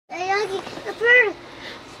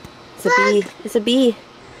It's a bee. It's a bee.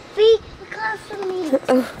 Bee, come for me.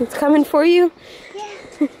 Oh, it's coming for you?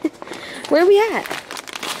 Yeah. Where are we at?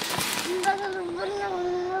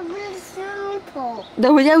 Swimming pool. The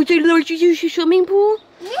swimming pool?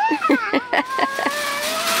 Yeah.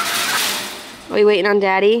 Are we waiting on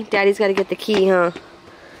Daddy? Daddy's got to get the key, huh?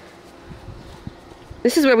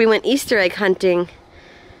 This is where we went Easter egg hunting.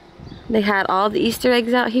 They had all the Easter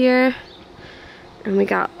eggs out here. And we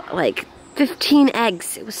got like 15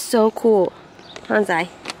 eggs. It was so cool. Huh, Uzziah?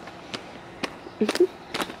 You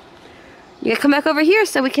gotta come back over here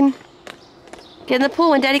so we can get in the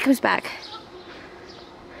pool when Daddy comes back.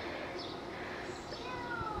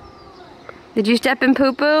 Did you step in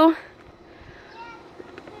poo-poo?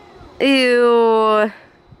 Ew.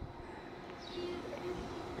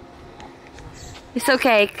 It's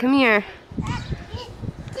okay. Come here.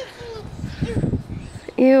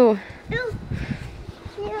 Ew.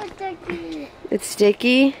 It's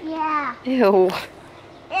sticky? Yeah. Ew.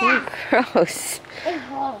 Yeah. Gross.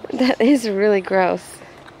 That is really gross.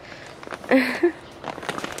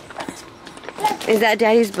 Is that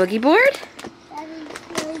Daddy's boogie board?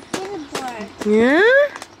 Yeah?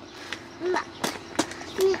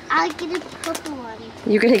 I'll get a purple one.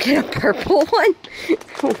 You're gonna get a purple one?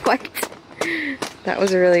 What? That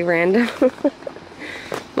was really random.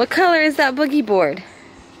 What color is that boogie board?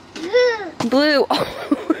 Blue. Blue.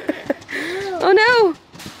 Oh no!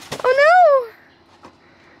 Oh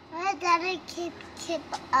no! Daddy keep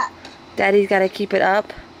up. Daddy's gotta keep it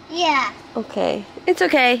up? Yeah. Okay. It's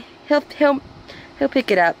okay. He'll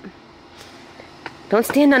pick it up. Don't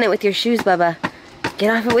stand on it with your shoes, Bubba. Get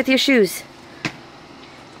off it with your shoes.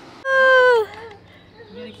 Oh.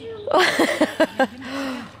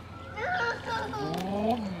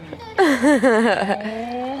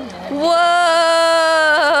 Whoa!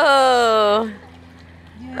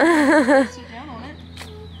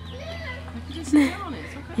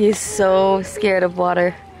 He's so scared of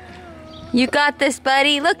water. You got this,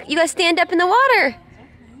 buddy. Look, you gotta stand up in the water.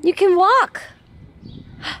 You can walk.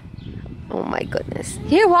 Oh my goodness.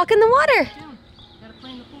 Here, walk in the water.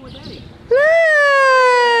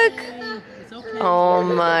 Look! Oh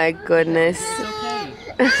my goodness.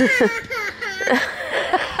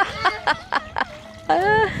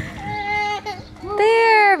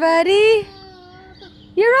 There, buddy.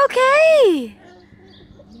 You're okay.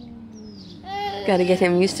 Gotta get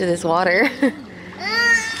him used to this water.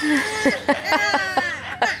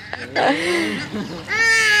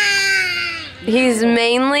 He's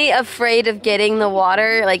mainly afraid of getting the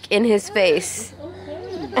water like in his face.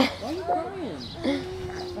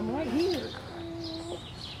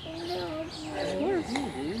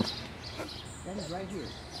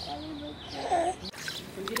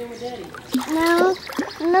 No,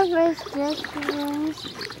 no,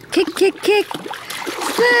 Kick, kick, kick.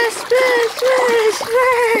 Splash, splash, splash,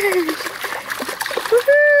 splash.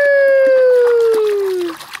 Woohoo!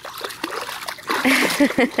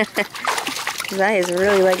 Uzziah is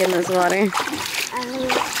really liking this water.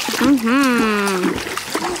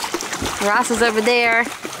 Ross is over there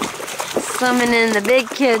swimming in the big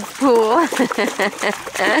kids pool.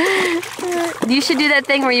 You should do that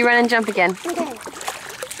thing where you run and jump again.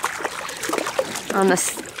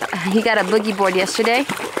 He got a boogie board yesterday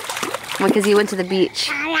because he went to the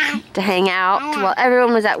beach to hang out while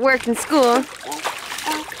everyone was at work and school.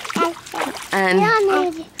 And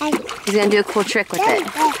he's gonna do a cool trick with it.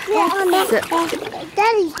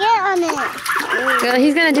 Daddy, get on it. So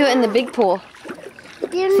he's gonna do it in the big pool.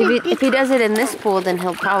 If he does it in this pool, then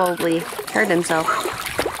he'll probably hurt himself.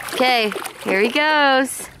 Okay, here he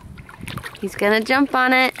goes. He's gonna jump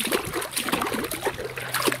on it.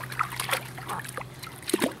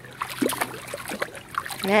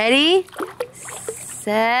 Ready,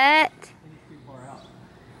 set,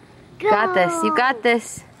 Go. Got this, you got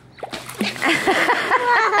this.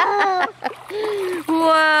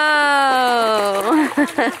 Whoa!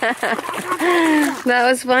 That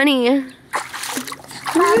was funny.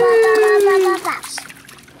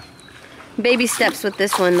 Baby steps with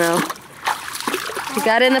this one though. He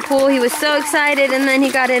got in the pool, he was so excited, and then he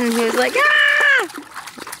got in and he was like, ah!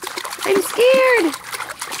 I'm scared.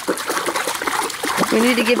 We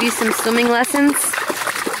need to give you some swimming lessons.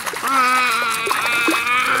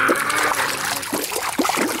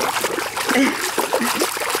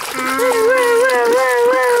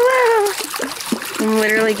 I'm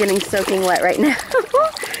literally getting soaking wet right now.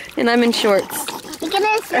 And I'm in shorts. You're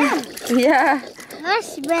gonna swim. Yeah.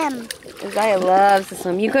 Let's swim. Uzziah loves to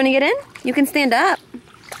swim. You gonna get in? You can stand up.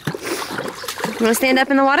 You wanna stand up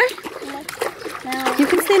in the water? No. You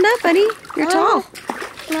can stand up, buddy. You're tall.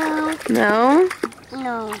 No. No?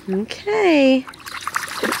 No. Okay.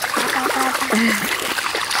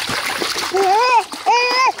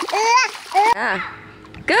 Yeah.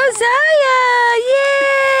 Go Uzziah!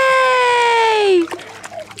 Yay!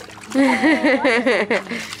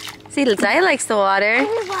 See, Uzziah likes the water.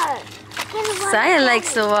 Uzziah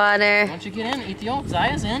likes the water. Why don't you get in, Ithiel?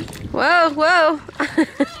 Uzziah's in. Whoa, whoa.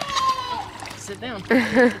 Sit down.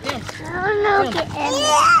 Sit down.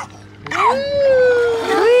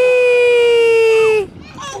 Whee!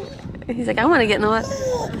 He's like, I want to get in the water.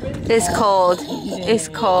 It's cold. It's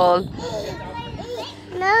cold.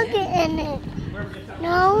 No, get in it.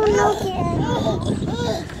 No, get in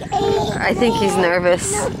it. I think he's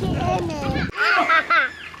nervous. No, get in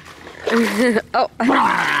it. Oh.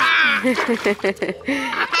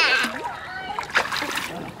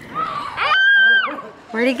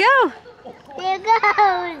 Where'd he go? There it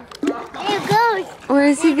goes. There it goes. Where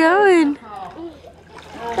is he going?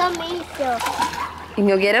 Come, Ithiel. You can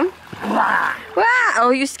go get him? Wow! Oh,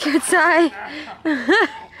 you scared Sai.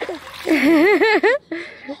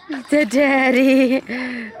 The daddy.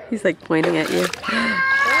 He's like pointing at you.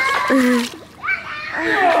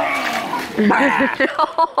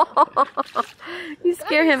 You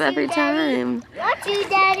scare him every time. Got you,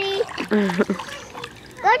 Daddy.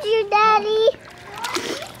 Got you, Daddy.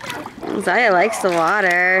 Uzziah likes the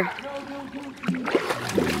water.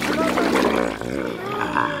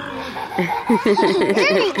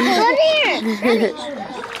 Daddy, come here. Daddy.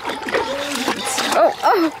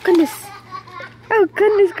 Oh goodness. Oh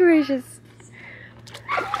goodness gracious.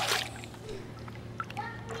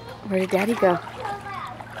 Where did Daddy go?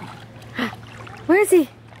 Where is he?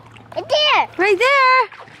 It's there. Right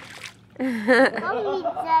there. Come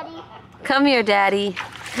here, Daddy. Come here, Daddy.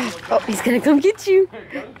 Oh, he's gonna come get you.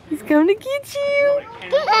 He's coming to get you.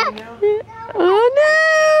 Oh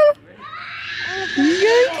no! He's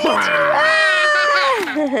gonna get you.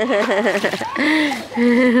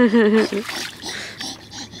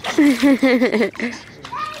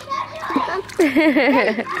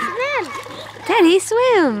 Daddy,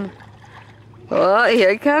 swim. Oh,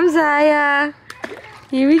 here comes Uzziah.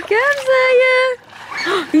 Here he comes, Uzziah.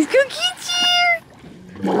 He's gonna get you.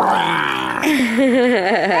 My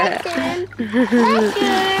turn.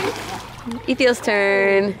 Ithiel's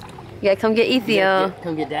turn. You gotta come get Ithiel.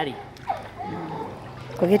 Come get Daddy.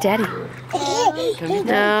 Go get Daddy. Come get Daddy.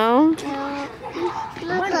 No.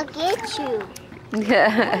 Look, I'll get you.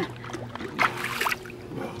 Yeah.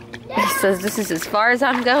 He says this is as far as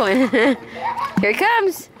I'm going. Here he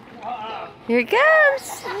comes. Here he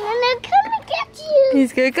comes. I'm gonna come and get you.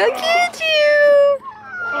 He's gonna go get you.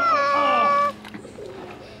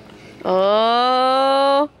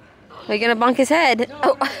 Oh. Are you gonna bonk his head?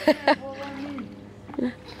 Oh.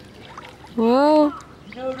 Whoa.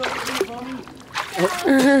 The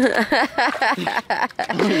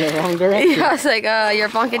wrong direction. Yeah, I was like, you're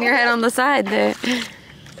bonking your head on the side there.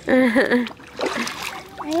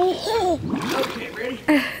 Okay, ready?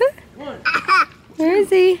 Where is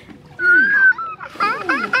he?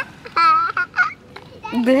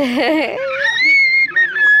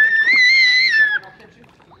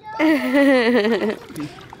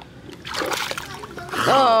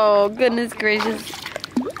 Oh, goodness gracious.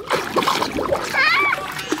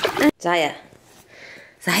 Uzziah.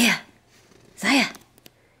 Uzziah. Uzziah.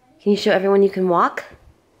 Can you show everyone you can walk?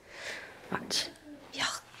 Watch. Yeah,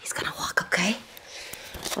 he's gonna walk, okay?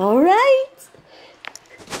 All right.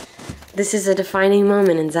 This is a defining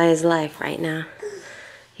moment in Zaya's life right now.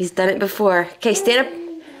 He's done it before. Okay, stand up.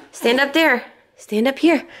 Stand up there. Stand up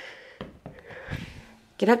here.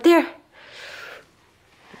 Get up there.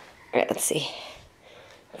 All right, let's see.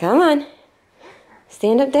 Come on.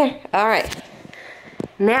 Stand up there. All right.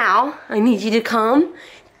 Now, I need you to come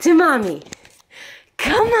to Mommy.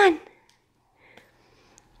 Come on.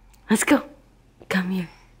 Let's go. Come here.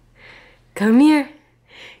 Come here.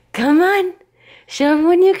 Come on. Show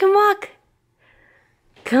everyone you can walk.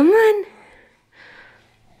 Come on.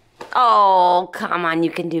 Oh, come on.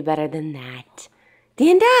 You can do better than that.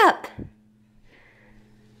 Stand up.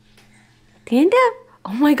 Stand up.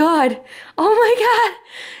 Oh my God. Oh my God.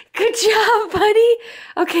 Good job, buddy.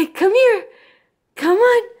 Okay, come here. Come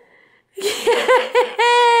on.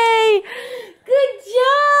 Yay! Good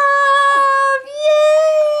job!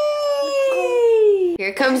 Yay!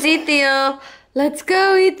 Here comes Ithiel. Let's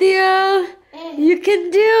go, Ithiel. You can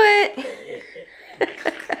do it.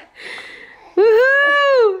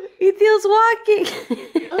 Woohoo! Ithiel's walking.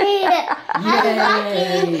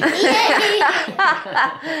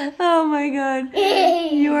 Oh my God.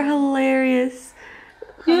 You are hilarious.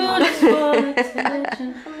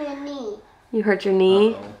 You hurt your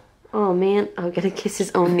knee? Oh man, I'm gonna kiss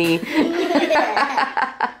his own knee.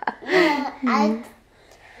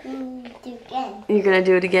 You're gonna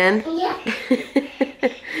do it again? Yeah.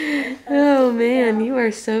 Oh man, you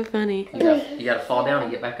are so funny. You gotta fall down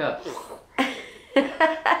and get back up. Fall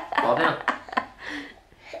down.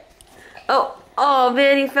 Oh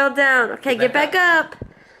man, he fell down. Okay, get back up.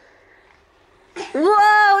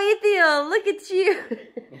 Whoa, Ithiel, look at you.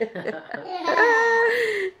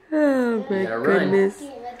 Oh my goodness.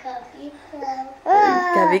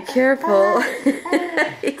 Gotta be careful.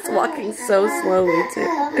 He's walking so slowly too.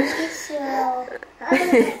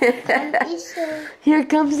 Here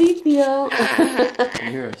comes Ithiel.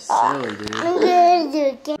 You're silly, dude. I'm gonna do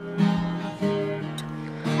it again.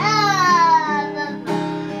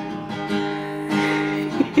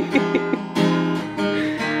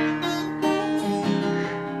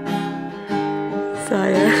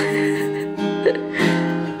 Uzziah.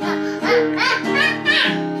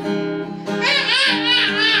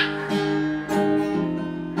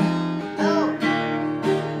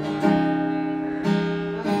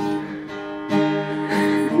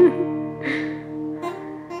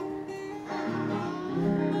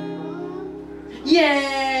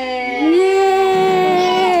 Yay! Yay!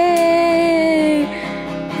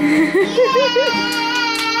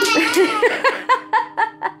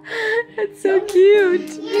 That's so cute.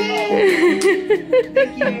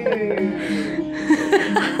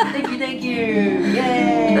 Thank you. Thank you.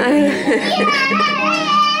 Yay!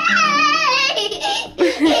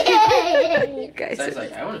 You guys So I was are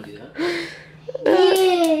like, I want to do that.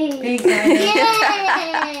 Yay!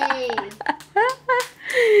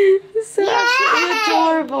 so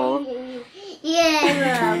adorable. Yay,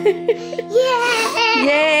 Mom. Yay!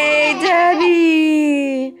 Yay,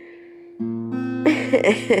 Daddy!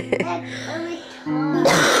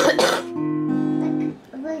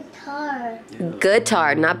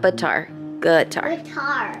 Guitar, not batar. Guitar.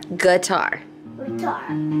 Guitar. Guitar. Guitar.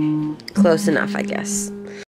 Close enough, I guess.